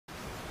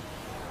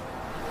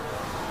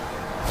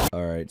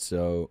Alright,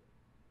 so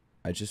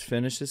I just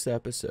finished this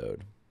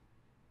episode,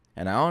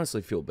 and I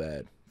honestly feel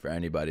bad for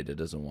anybody that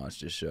doesn't watch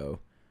this show.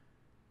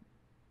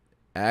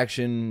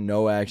 Action,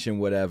 no action,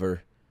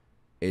 whatever.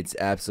 It's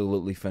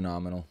absolutely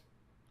phenomenal.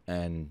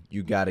 And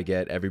you gotta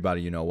get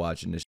everybody you know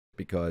watching this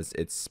because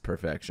it's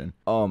perfection.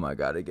 Oh my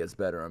god, it gets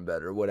better and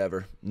better.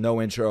 Whatever.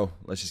 No intro.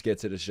 Let's just get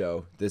to the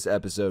show. This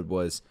episode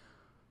was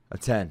a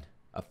 10.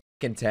 A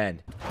fucking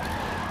 10.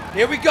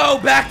 Here we go.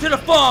 Back to the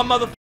farm,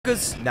 motherfuckers.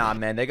 Nah,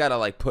 man. They gotta,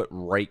 like, put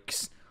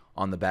rakes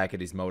on the back of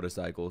these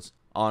motorcycles.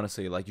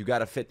 Honestly, like, you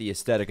gotta fit the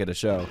aesthetic of the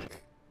show.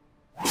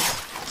 I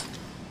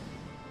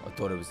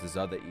thought it was this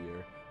other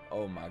ear.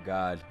 Oh my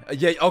god.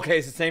 Yeah, okay,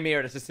 it's the same ear.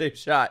 It's the same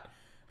shot.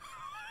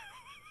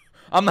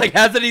 I'm like,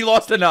 hasn't he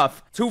lost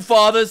enough? 2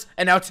 fathers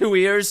and now 2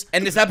 ears?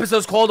 And this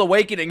episode's called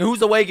Awakening.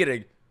 Who's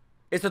awakening?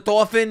 Is it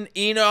Thorfinn,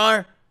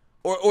 Einar,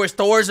 or is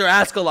Thor's or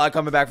Askeladd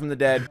coming back from the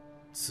dead?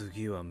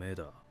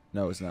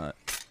 No, it's not.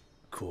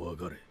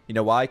 You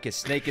know why? Because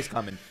Snake is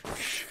coming.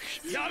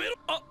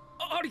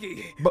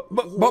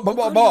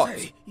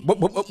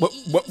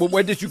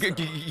 When did you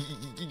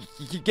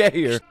get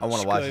here? I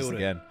want to watch this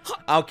again.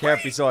 I don't care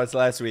if we saw this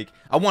last week.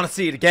 I want to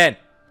see it again.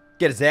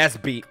 Get his ass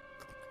beat.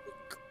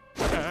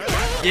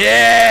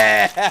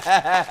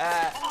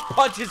 Yeah!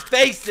 Punch his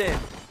face in.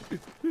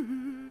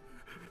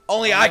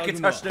 Only I can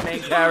touch the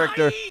main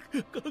character.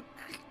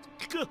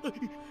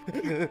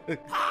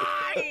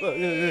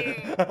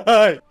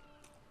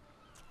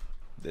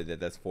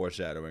 That's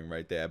foreshadowing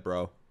right there,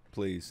 bro.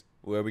 Please.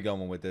 Where are we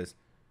going with this?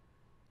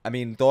 I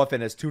mean,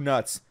 Thorfinn has 2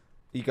 nuts.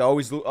 He can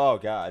always lose. Oh,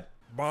 God.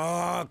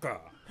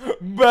 Baka.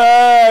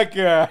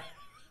 Baka.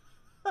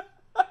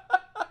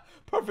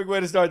 Perfect way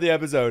to start the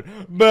episode.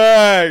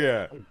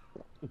 Baka.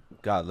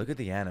 God, look at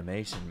the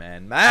animation,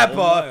 man.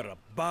 Mappa!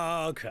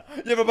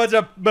 You have a bunch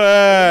of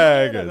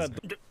baggers.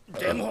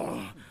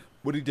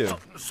 What'd he do?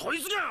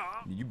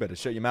 You better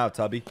shut your mouth,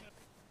 Tubby.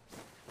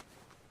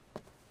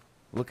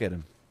 Look at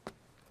him.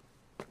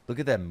 Look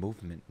at that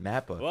movement.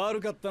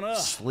 Mappa.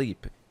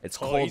 Sleep. It's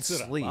called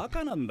sleep.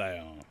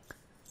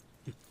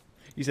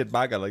 He said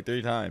Baga like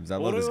 3 times. I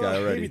love this guy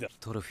already.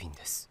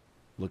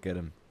 Look at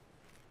him.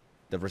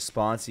 The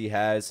response he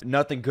has.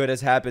 Nothing good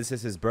has happened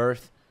since his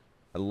birth.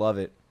 I love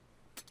it.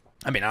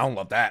 I mean, I don't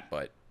love that,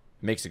 but it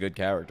makes a good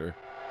character.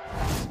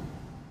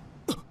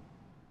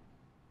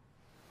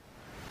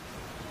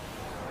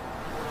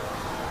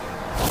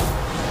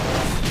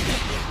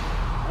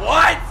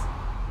 What?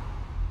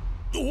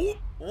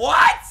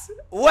 What?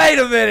 Wait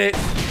a minute.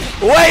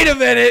 Wait a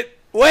minute.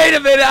 Wait a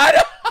minute. I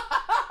don't...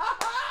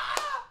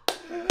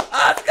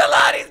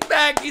 Askeladd, he's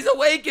back. He's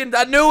awakened.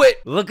 I knew it.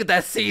 Look at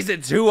that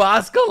season 2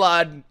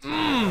 Askeladd.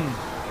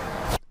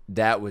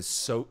 That was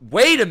so...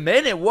 Wait a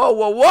minute. Whoa,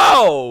 whoa,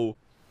 whoa.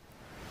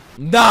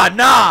 Nah,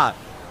 nah.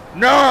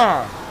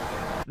 Nah.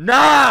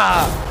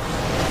 Nah.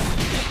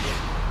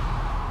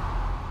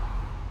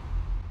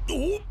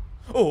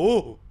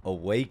 Oh.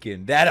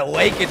 Awakened. That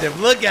awakened him.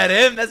 Look at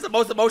him. That's the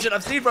most emotion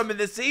I've seen from him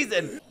this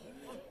season.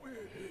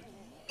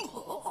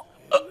 What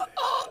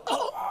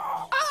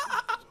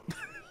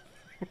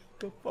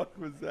the fuck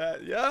was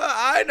that? Yeah,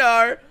 I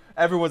know.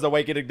 Everyone's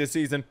awakening this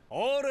season.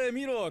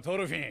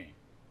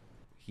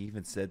 He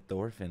even said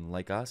Thorfinn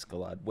like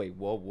Askeladd. Wait,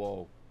 whoa,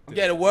 whoa. I'm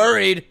getting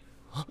worried.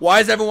 Why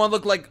does everyone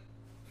look like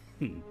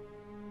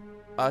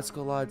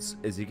Askeladd's?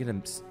 Is he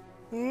gonna...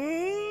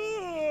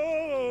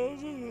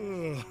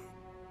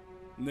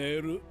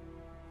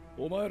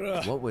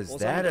 What was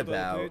that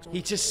about?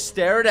 He just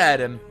stared at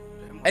him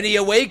and he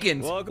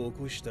awakened.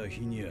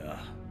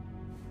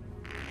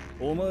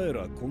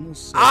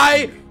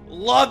 I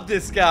love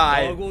this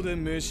guy.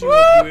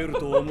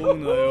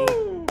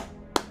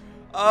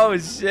 Oh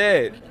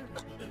shit.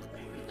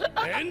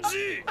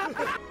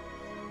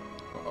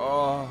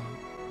 Oh.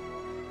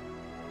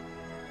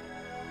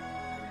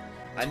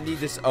 I need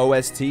this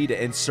OST to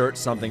insert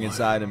something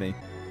inside of me.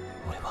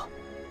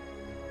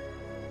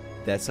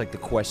 That's like the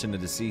question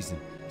of the season.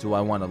 Do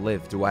I want to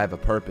live? Do I have a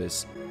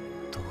purpose?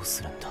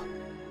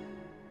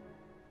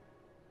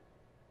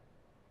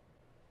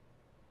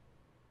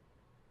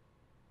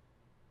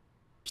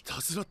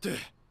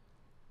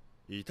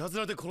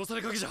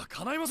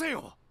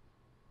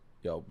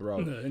 Yo, bro.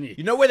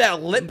 You know where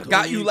that lip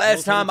got you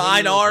last time,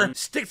 Einar?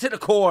 Stick to the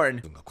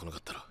corn.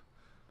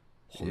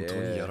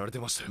 Yeah.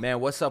 Man,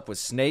 what's up with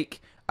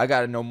Snake? I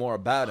gotta know more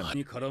about him.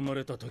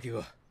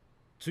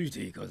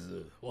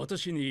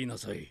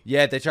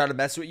 Yeah, if they try to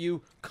mess with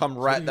you, come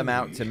rat them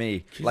out to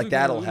me. Like,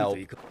 that'll help.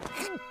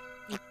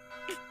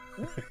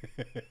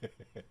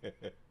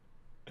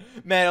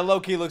 Man, it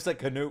low-key looks like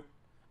Canute.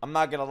 I'm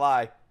not gonna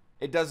lie.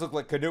 It does look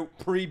like Canute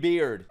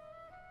pre-beard.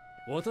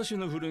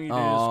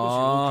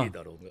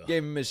 Aww.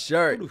 Gave him his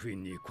shirt.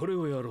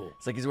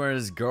 It's like he's wearing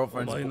his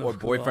girlfriend's or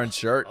boyfriend's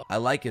shirt. I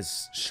like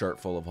his shirt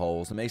full of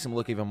holes. It makes him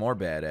look even more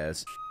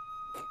badass.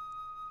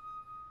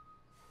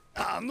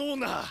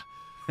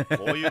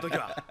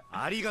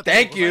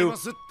 Thank you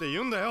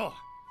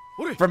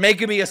for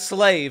making me a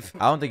slave.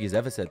 I don't think he's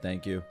ever said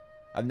thank you.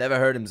 I've never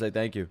heard him say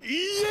thank you.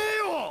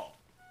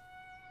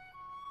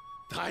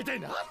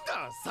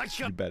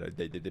 They better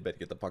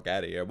get the fuck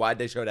out of here. Why'd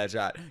they show that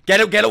shot?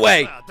 Get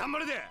away!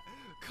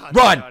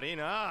 Run!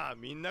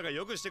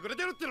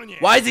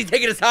 Why is he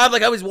taking his time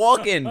like I was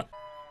walking?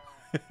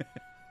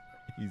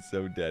 He's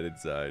so dead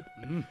inside.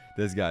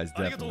 This guy's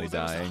definitely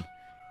dying.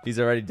 He's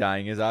already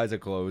dying. His eyes are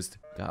closed.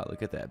 God,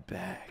 look at that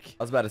back.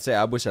 I was about to say,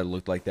 I wish I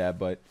looked like that,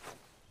 but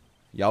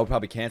y'all would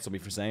probably cancel me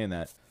for saying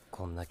that.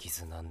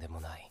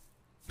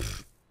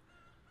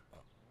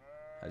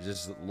 I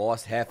just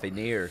lost half an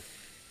ear.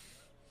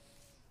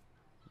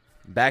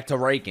 Back to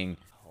raking.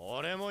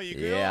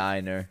 Yeah, I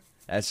know.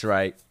 That's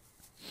right.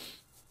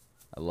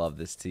 I love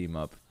this team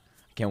up.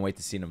 I can't wait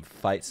to see them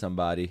fight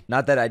somebody.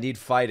 Not that I need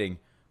fighting,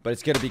 but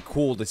it's going to be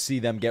cool to see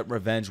them get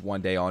revenge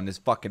one day on this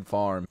fucking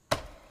farm.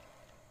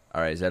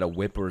 Alright, is that a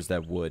whip or is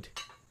that wood?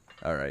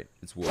 Alright,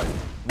 it's wood.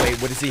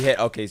 Wait, what does he hit?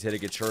 Okay, he's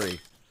hitting a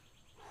tree.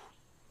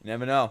 You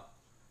never know.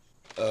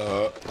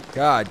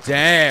 God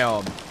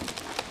damn.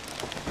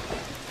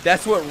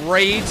 That's what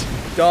rage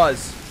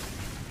does.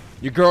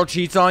 Your girl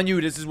cheats on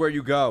you, this is where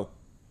you go.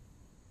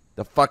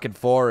 The fucking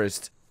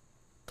forest.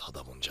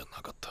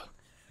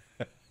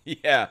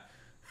 Yeah.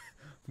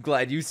 I'm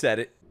glad you said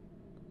it.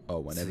 Oh,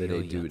 whenever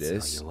they do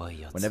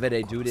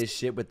this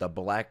shit with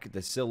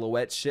the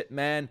silhouette shit,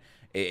 man,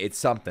 it's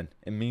something.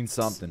 It means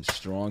something.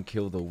 Strong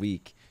kill the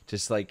weak.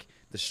 Just like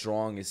the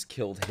strong has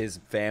killed his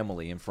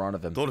family in front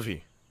of him.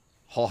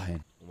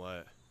 Hohen.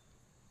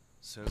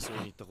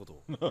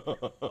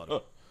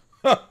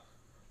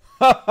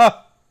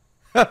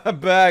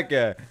 Back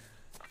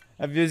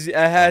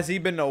has he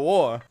been to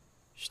war?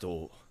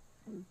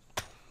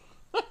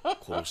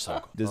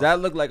 Does that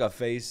look like a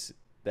face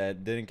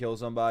that didn't kill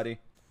somebody?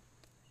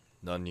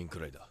 How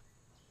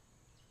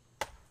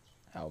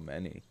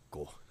many?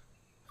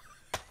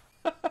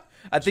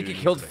 I think he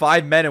killed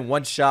 5 men in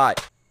one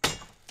shot.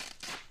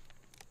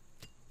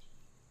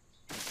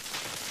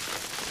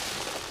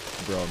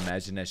 Bro,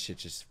 imagine that shit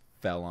just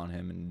fell on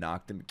him and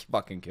knocked him,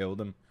 fucking killed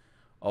him.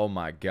 Oh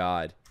my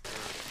god.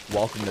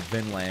 Welcome to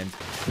Vinland.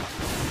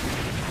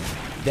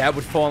 That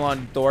would fall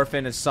on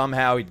Thorfinn and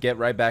somehow he'd get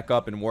right back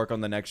up and work on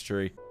the next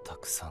tree.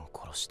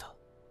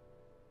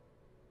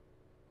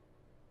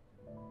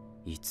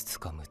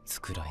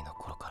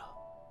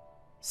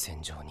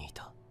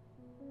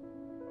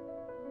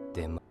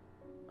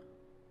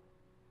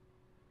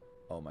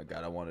 Oh my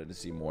god, I wanted to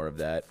see more of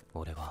that.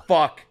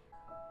 Fuck!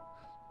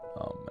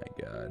 Oh my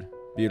god.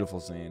 Beautiful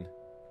scene.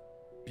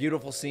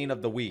 Beautiful scene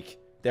of the week.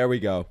 There we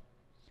go.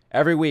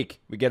 Every week,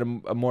 we get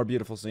a more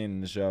beautiful scene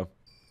in the show.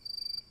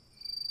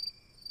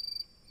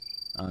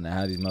 I don't know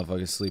how these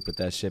motherfuckers sleep with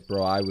that shit,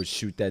 bro. I would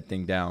shoot that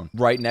thing down.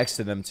 Right next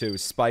to them, too,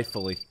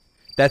 spitefully.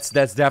 That's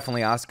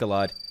definitely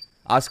Askeladd.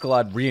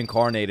 Askeladd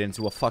reincarnated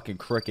into a fucking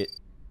cricket.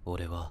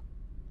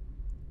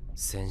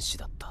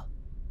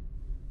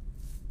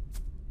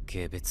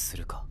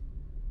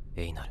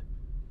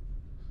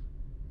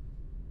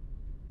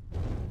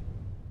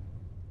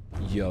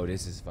 Yo,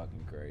 this is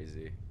fucking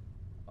crazy.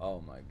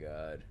 Oh my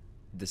god.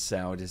 The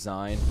sound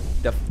design.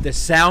 The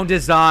sound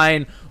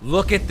design.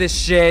 Look at this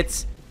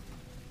shit.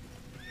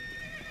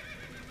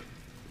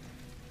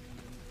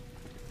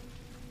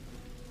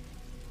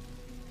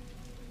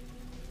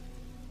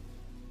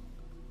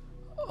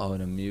 Oh,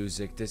 the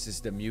music. This is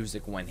the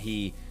music when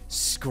he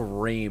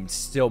screamed.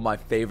 Still my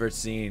favorite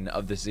scene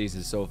of the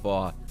season so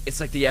far. It's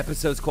like the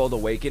episode's called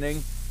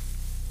Awakening,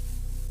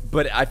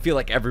 but I feel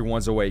like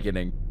everyone's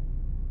awakening.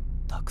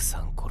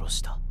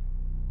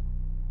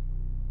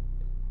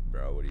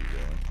 Bro, what are you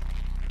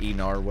doing?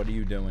 Enar, what are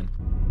you doing?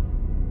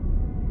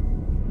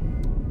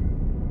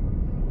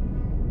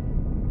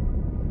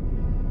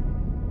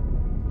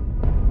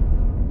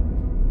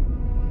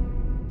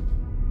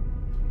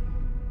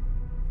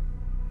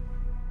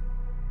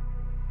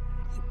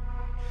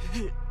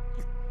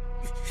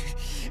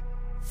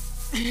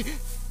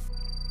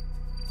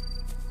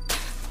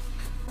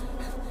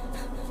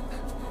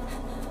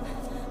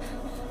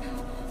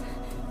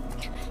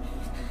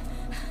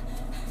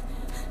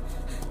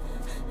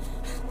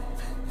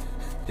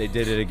 They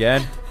did it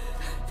again.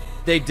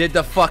 They did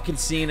the fucking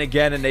scene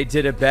again and they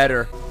did it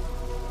better.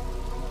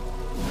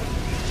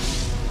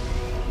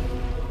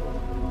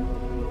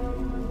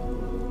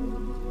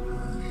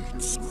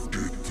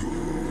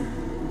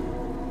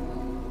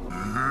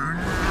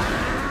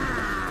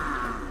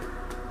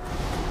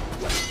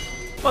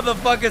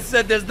 Motherfucker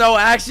said there's no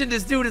action.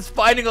 This dude is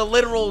fighting a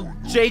literal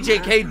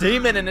JJK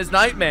demon in his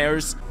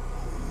nightmares.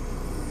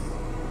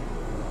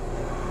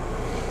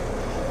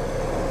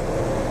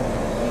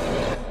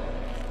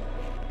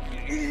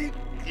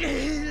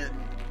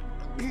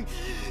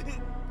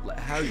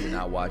 How are you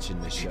not watching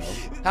this show?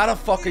 How the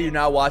fuck are you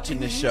not watching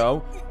this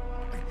show?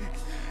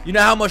 You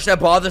know how much that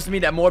bothers me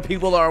that more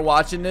people are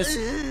watching this?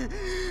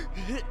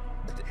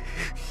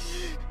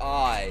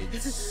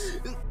 Eyes.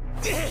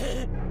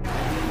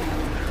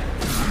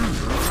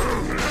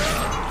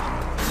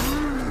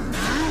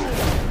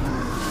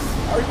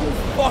 Are you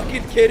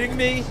fucking kidding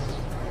me?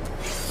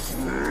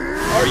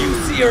 Are you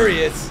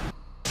serious?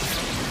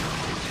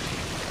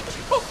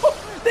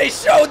 They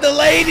showed the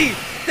lady!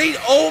 they?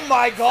 Oh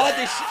my god!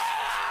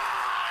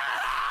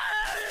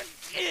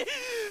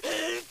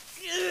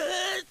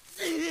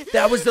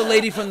 That was the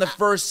lady from the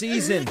first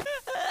season.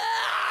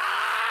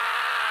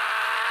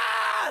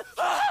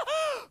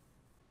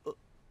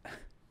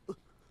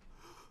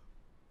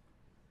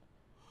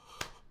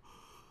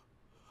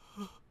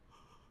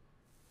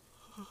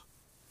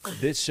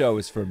 This show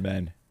is for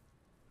men.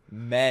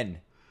 Men.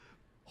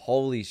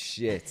 Holy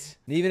shit.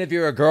 And even if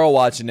you're a girl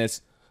watching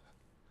this,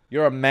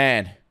 you're a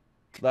man.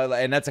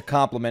 And that's a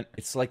compliment.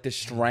 It's like the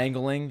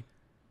strangling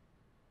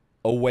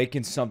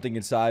awakens something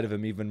inside of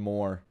him even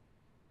more.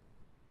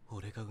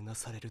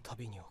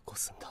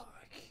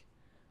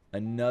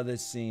 Another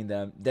scene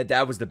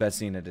that was the best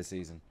scene of the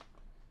season.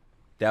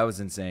 That was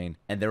insane.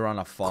 And they're on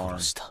a farm.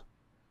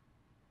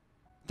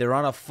 They're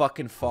on a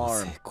fucking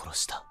farm.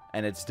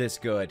 And it's this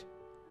good.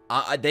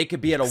 They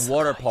could be at a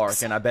water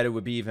park, and I bet it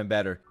would be even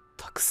better.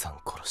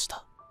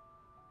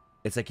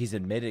 It's like he's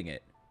admitting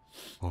it.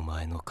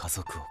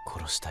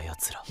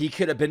 He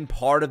could have been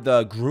part of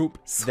the group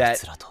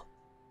that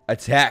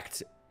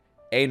attacked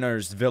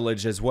Einar's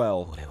village as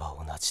well.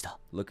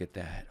 Look at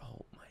that.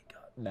 Oh my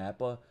god.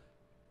 Mappa.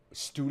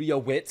 Studio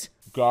Wit.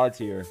 God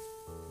tier.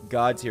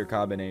 God tier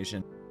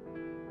combination.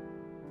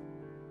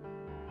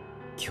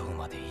 Do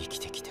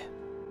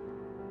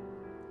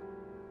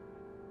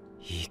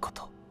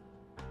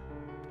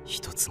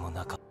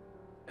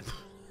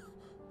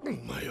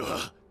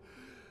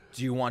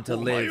you want to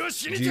live?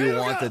 Do you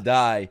want to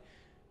die?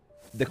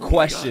 The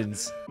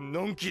questions.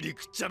 I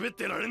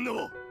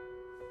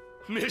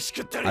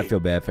feel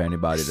bad for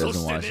anybody that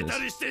doesn't watch this.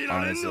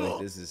 Honestly,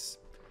 this is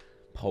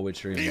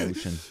poetry in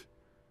motion.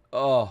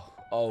 Oh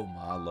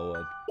my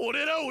lord.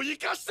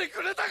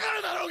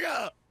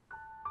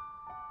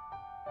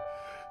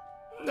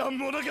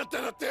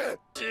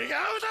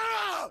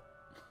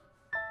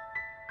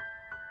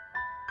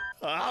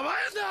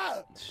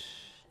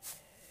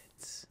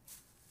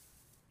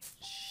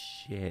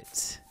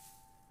 Shit.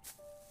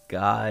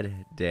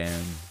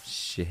 Goddamn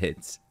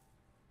shit.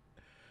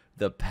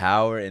 The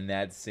power in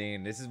that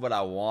scene. This is what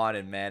I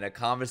wanted, man. A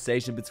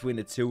conversation between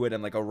the two of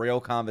them, like a real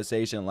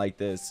conversation like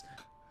this.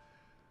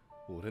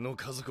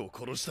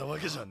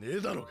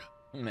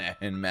 Man,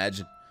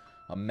 imagine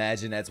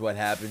that's what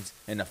happens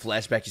in the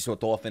flashback you saw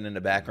Thorfinn in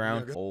the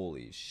background.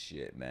 Holy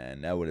shit,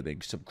 man. That would have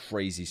been some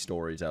crazy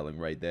storytelling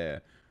right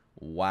there.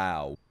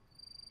 Wow.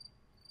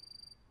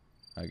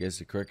 I guess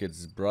the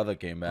cricket's brother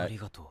came back.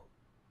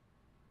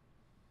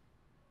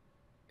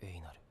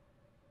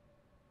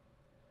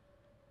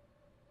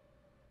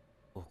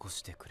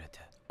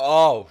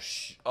 Oh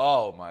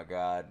my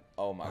god.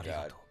 Oh my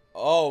god.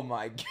 Oh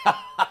my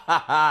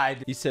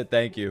god. He said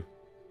thank you.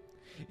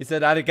 He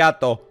said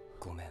arigato.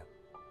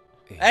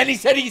 And he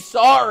said he's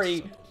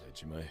sorry.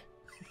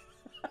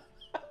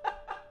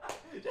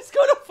 Just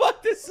go to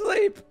fuck to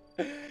sleep.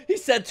 He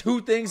said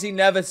two things he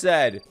never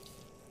said.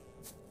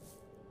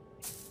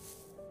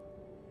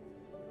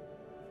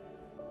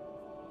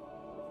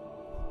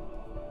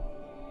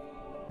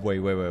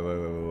 Wait.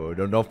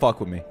 Don't fuck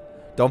with me.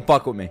 Don't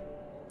fuck with me.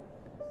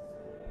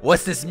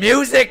 What's this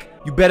music?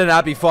 You better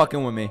not be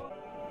fucking with me.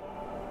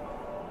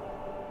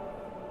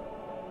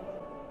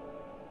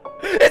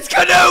 It's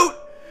Canute!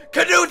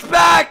 Canute's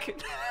back!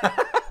 Oh,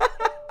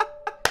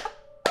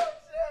 shit.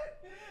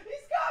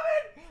 He's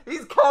coming!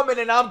 He's coming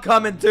and I'm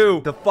coming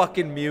too. The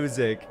fucking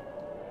music.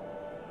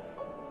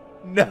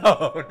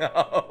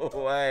 No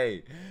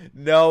way.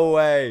 No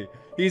way.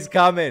 He's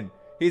coming.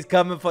 He's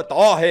coming for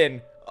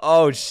Thorfinn.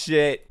 Oh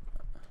shit.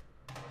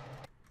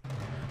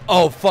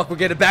 Oh fuck, we're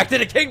getting back to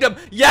the kingdom.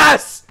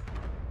 Yes!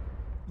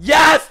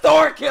 Yes,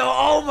 Thorkill.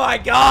 Oh my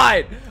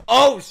god.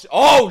 Oh shit.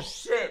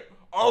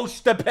 Oh,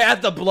 the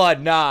path of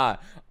blood. Nah.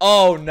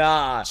 Oh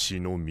nah.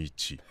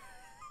 Shinonichi's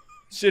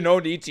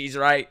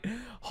right.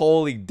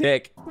 Holy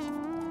dick.